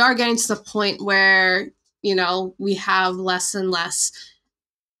we are getting to the point where, you know, we have less and less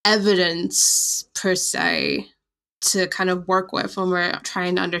evidence per se to kind of work with when we're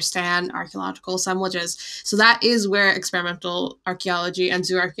trying to understand archaeological assemblages. So that is where experimental archaeology and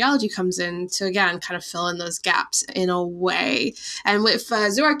zooarchaeology comes in to, again, kind of fill in those gaps in a way. And with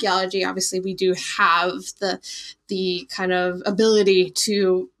zooarchaeology, obviously, we do have the kind of ability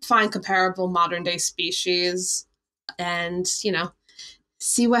to find comparable modern day species and, you know,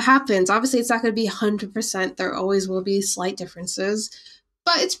 see what happens. Obviously, it's not going to be 100%. There always will be slight differences.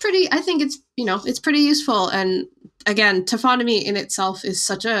 But it's pretty, I think it's, you know, it's pretty useful. And again, taphonomy in itself is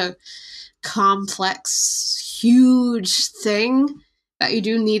such a complex, huge thing that you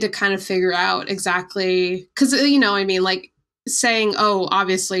do need to kind of figure out exactly, because, you know, I mean, like saying, oh,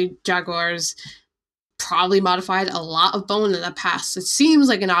 obviously jaguars probably modified a lot of bone in the past. It seems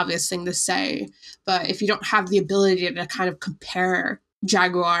like an obvious thing to say, but if you don't have the ability to kind of compare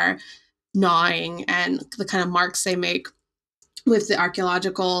jaguar gnawing and the kind of marks they make with the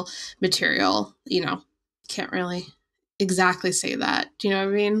archaeological material, can't really exactly say that. Do you know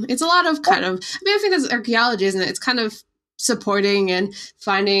what I mean? It's a lot of I think that's archaeology, isn't it? It's kind of supporting and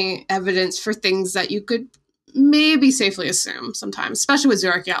finding evidence for things that you could maybe safely assume sometimes, especially with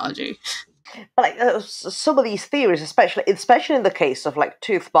zooarchaeology. Like some of these theories, especially in the case of like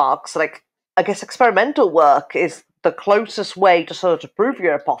tooth marks, like I guess experimental work is the closest way to sort of prove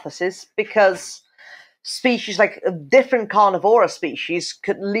your hypothesis, because species like different carnivora species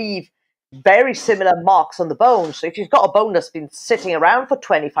could leave very similar marks on the bone. So if you've got a bone that's been sitting around for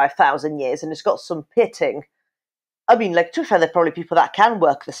 25,000 years and it's got some pitting, I mean, like, to be fair, there are probably people that can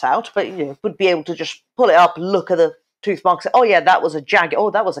work this out, but would be able to just pull it up, look at the tooth marks, say, oh yeah, that was a jaguar,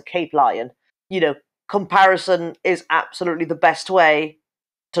 oh, that was a Cape lion. Comparison is absolutely the best way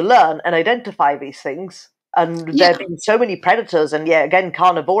to learn and identify these things. And there have been so many predators, and again,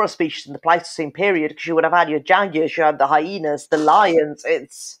 carnivora species in the Pleistocene period, because you would have had your jaguars, you had the hyenas, the lions.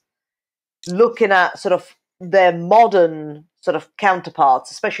 It's looking at sort of their modern sort of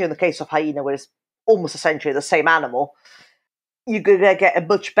counterparts, especially in the case of hyena, where it's almost essentially the same animal. You're going to get a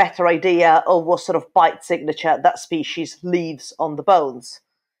much better idea of what sort of bite signature that species leaves on the bones.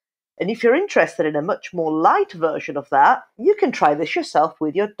 And if you're interested in a much more light version of that, you can try this yourself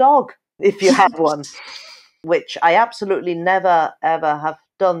with your dog, if you have one. Which I absolutely never, ever have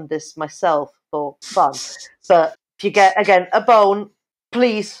done this myself for fun. But if you get, again, a bone,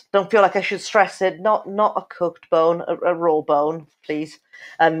 please don't feel like I should stress it. Not a cooked bone, a raw bone, please.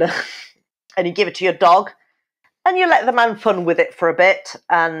 And you give it to your dog, and you let them have fun with it for a bit.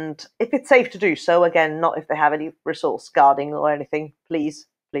 And if it's safe to do so, again, not if they have any resource guarding or anything, please.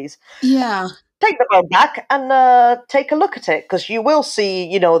 Yeah. Take the bone back and take a look at it, because you will see,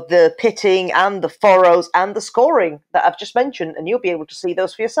 the pitting and the furrows and the scoring that I've just mentioned, and you'll be able to see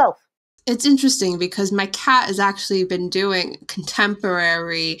those for yourself. It's interesting because my cat has actually been doing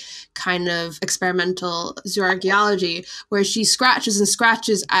contemporary kind of experimental zooarchaeology, where she scratches and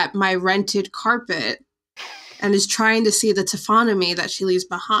scratches at my rented carpet and is trying to see the taphonomy that she leaves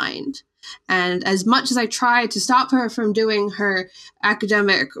behind. And as much as I try to stop her from doing her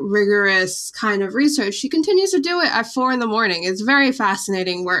academic, rigorous kind of research, she continues to do it at 4 a.m. It's very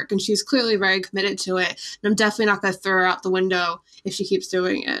fascinating work, and she's clearly very committed to it. And I'm definitely not going to throw her out the window if she keeps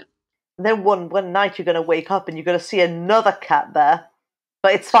doing it. And then one night you're going to wake up and you're going to see another cat there.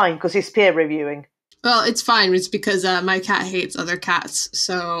 But it's fine, because he's peer reviewing. Well, it's fine. It's because my cat hates other cats,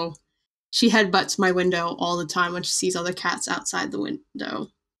 so she headbutts my window all the time when she sees other cats outside the window.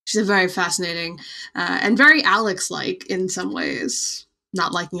 She's very fascinating and very Alex-like in some ways,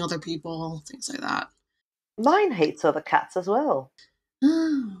 not liking other people, things like that. Mine hates other cats as well.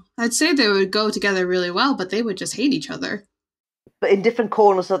 I'd say they would go together really well, but they would just hate each other. But in different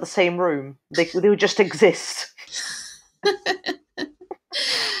corners of the same room. They would just exist.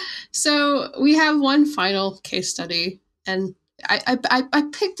 So we have one final case study, and I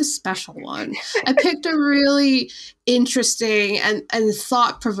picked a special one. I picked a really interesting and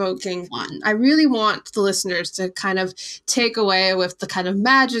thought-provoking one. I really want the listeners to kind of take away with the kind of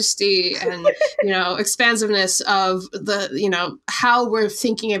majesty and, expansiveness of the, how we're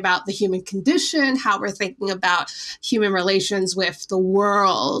thinking about the human condition, how we're thinking about human relations with the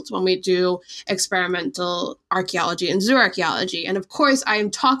world when we do experimental archaeology and zooarchaeology. And of course, I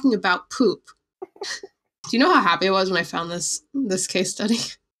am talking about poop. Do you know how happy I was when I found this case study?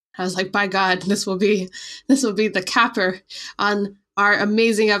 I was like, by God, this will be the capper on our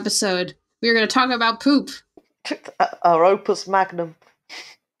amazing episode. We're going to talk about poop. Our opus magnum.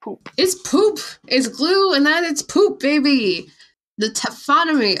 Poop. It's poop. It's glue, and then it's poop, baby. The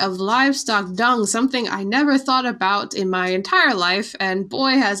taphonomy of livestock dung, something I never thought about in my entire life, and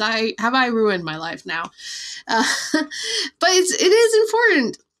boy, have I ruined my life now. But it is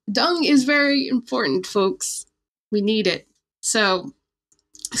important. Dung is very important, folks. We need it. So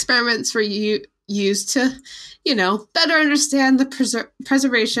experiments were used to, better understand the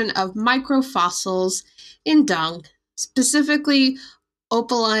preservation of microfossils in dung, specifically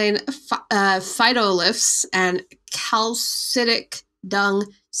opaline phytoliths and calcitic dung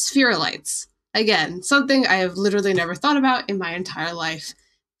spherulites. Again, something I have literally never thought about in my entire life.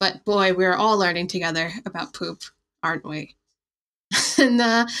 But boy, we're all learning together about poop, aren't we?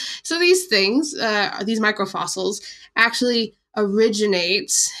 And so these things, these microfossils, actually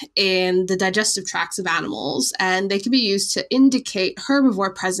originate in the digestive tracts of animals, and they can be used to indicate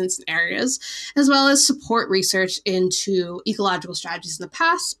herbivore presence in areas, as well as support research into ecological strategies in the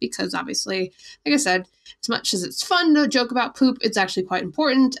past, because obviously, like I said, as much as it's fun to joke about poop, it's actually quite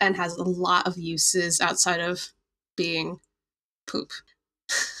important and has a lot of uses outside of being poop.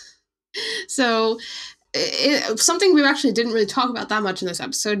 So something we actually didn't really talk about that much in this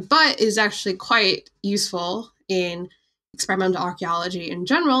episode, but is actually quite useful in experimental archaeology in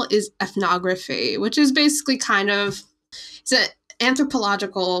general, is ethnography, which is basically it's an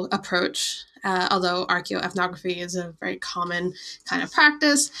anthropological approach. Although archaeoethnography is a very common kind of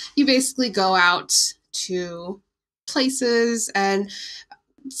practice, you basically go out to places and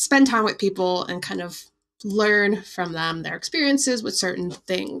spend time with people and kind of learn from them their experiences with certain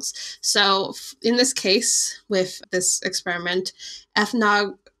things. So in this case, with this experiment,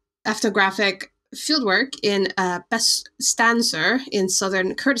 ethnographic fieldwork in Bestancer in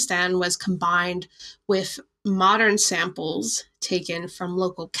southern Kurdistan was combined with modern samples taken from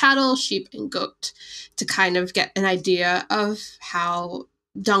local cattle, sheep, and goat to kind of get an idea of how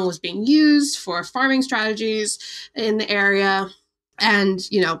dung was being used for farming strategies in the area, and,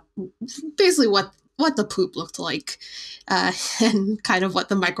 basically what the poop looked like, and kind of what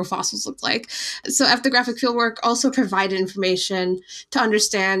the microfossils looked like. So ethnographic fieldwork also provided information to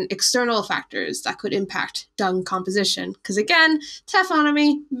understand external factors that could impact dung composition. Because again,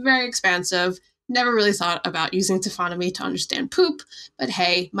 taphonomy, very expansive. Never really thought about using taphonomy to understand poop, but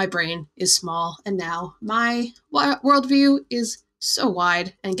hey, my brain is small, and now my worldview is so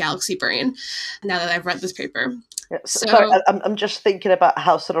wide and galaxy brain, now that I've read this paper. Yeah, sorry, I'm just thinking about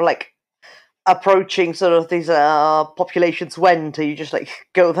how sort of like approaching sort of these populations went. You just like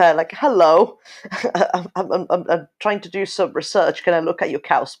go there like, hello, I'm trying to do some research. Can I look at your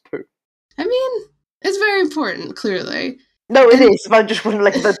cow's poo? I mean, it's very important, clearly. No, it is. But I just wouldn't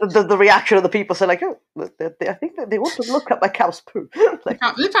like the reaction of the people say like, oh, I think that they want to look at my cow's poo. Like,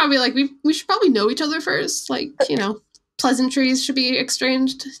 they're probably like, we should probably know each other first. Like, pleasantries should be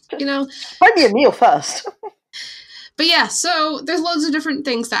exchanged. Find me a meal first. But yeah, so there's loads of different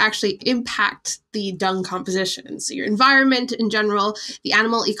things that actually impact the dung composition. So your environment in general, the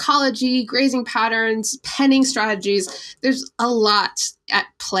animal ecology, grazing patterns, penning strategies. There's a lot at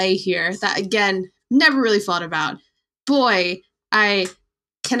play here that, again, never really thought about. Boy, I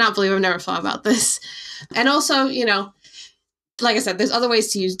cannot believe I've never thought about this. And also, like I said, there's other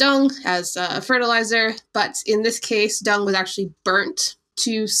ways to use dung as a fertilizer, but in this case, dung was actually burnt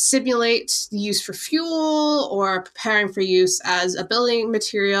to simulate the use for fuel or preparing for use as a building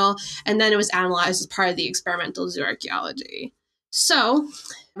material, and then it was analyzed as part of the experimental zooarchaeology. So,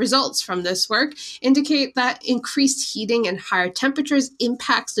 results from this work indicate that increased heating and higher temperatures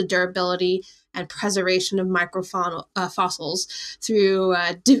impacts the durability and preservation of microfossils through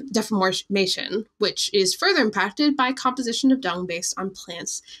deformation, which is further impacted by composition of dung based on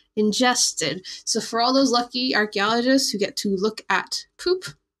plants ingested. So for all those lucky archaeologists who get to look at poop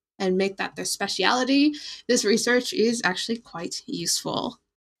and make that their speciality, this research is actually quite useful.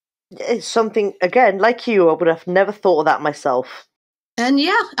 It's something, again, like you, I would have never thought of that myself. And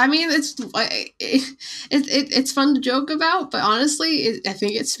yeah, I mean, it's fun to joke about, but honestly, I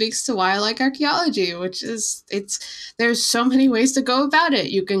think it speaks to why I like archaeology, which is there's so many ways to go about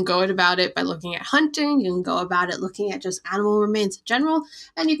it. You can go about it by looking at hunting, you can go about it looking at just animal remains in general,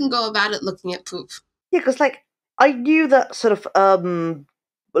 and you can go about it looking at poop. Yeah, because like I knew that sort of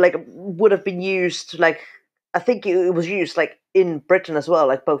like would have been used, like I think it was used like in Britain as well,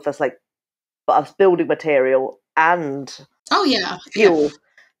 like both as like as building material and fuel. Yeah.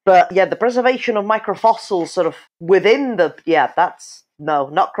 But yeah, the preservation of microfossils sort of within that's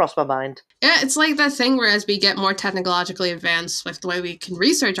not crossed my mind. Yeah, it's like that thing where as we get more technologically advanced with the way we can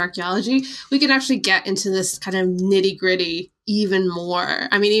research archaeology, we can actually get into this kind of nitty gritty even more.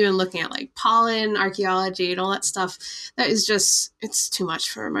 I mean, even looking at like pollen archaeology and all that stuff, that is just, it's too much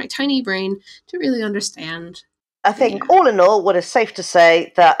for my tiny brain to really understand. I think, all in all, what is safe to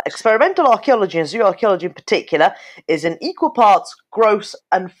say that experimental archaeology and zooarchaeology in particular is in equal parts gross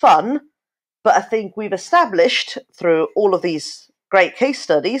and fun, but I think we've established through all of these great case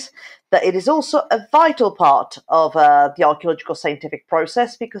studies that it is also a vital part of the archaeological scientific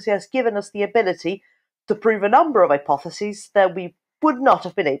process, because it has given us the ability to prove a number of hypotheses that we would not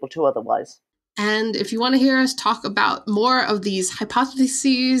have been able to otherwise. And if you want to hear us talk about more of these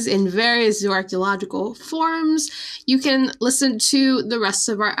hypotheses in various zooarchaeological forms, you can listen to the rest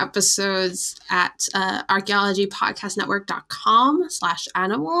of our episodes at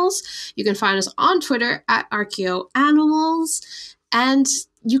archaeologypodcastnetwork.com/animals. You can find us on Twitter at archaeoanimals. And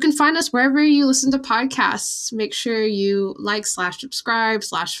you can find us wherever you listen to podcasts. Make sure you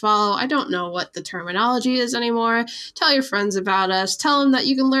like/subscribe/follow. I don't know what the terminology is anymore. Tell your friends about us. Tell them that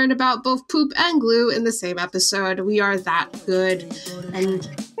you can learn about both poop and glue in the same episode. We are that good. And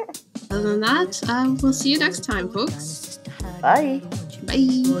other than that, we'll see you next time, folks. Bye.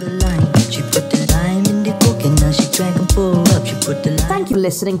 Bye. Thank you for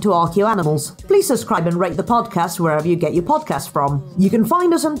listening to Archaeoanimals. Please subscribe and rate the podcast wherever you get your podcast from. You can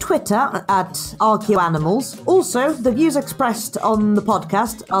find us on Twitter at Archaeoanimals. Also, the views expressed on the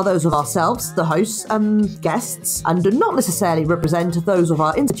podcast are those of ourselves, the hosts and guests, and do not necessarily represent those of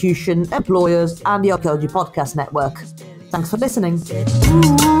our institution, employers, and the Archaeology Podcast Network. Thanks for listening.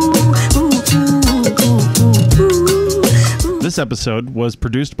 This episode was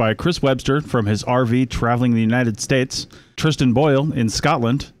produced by Chris Webster from his RV traveling the United States, Tristan Boyle in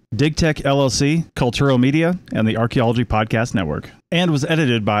Scotland, DigTech LLC, Culturo Media, and the Archaeology Podcast Network, and was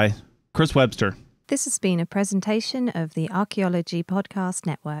edited by Chris Webster. This has been a presentation of the Archaeology Podcast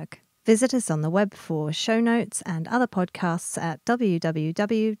Network. Visit us on the web for show notes and other podcasts at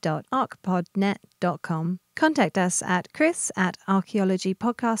www.archpodnet.com. Contact us at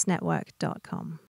chris@archaeologypodcastnetwork.com.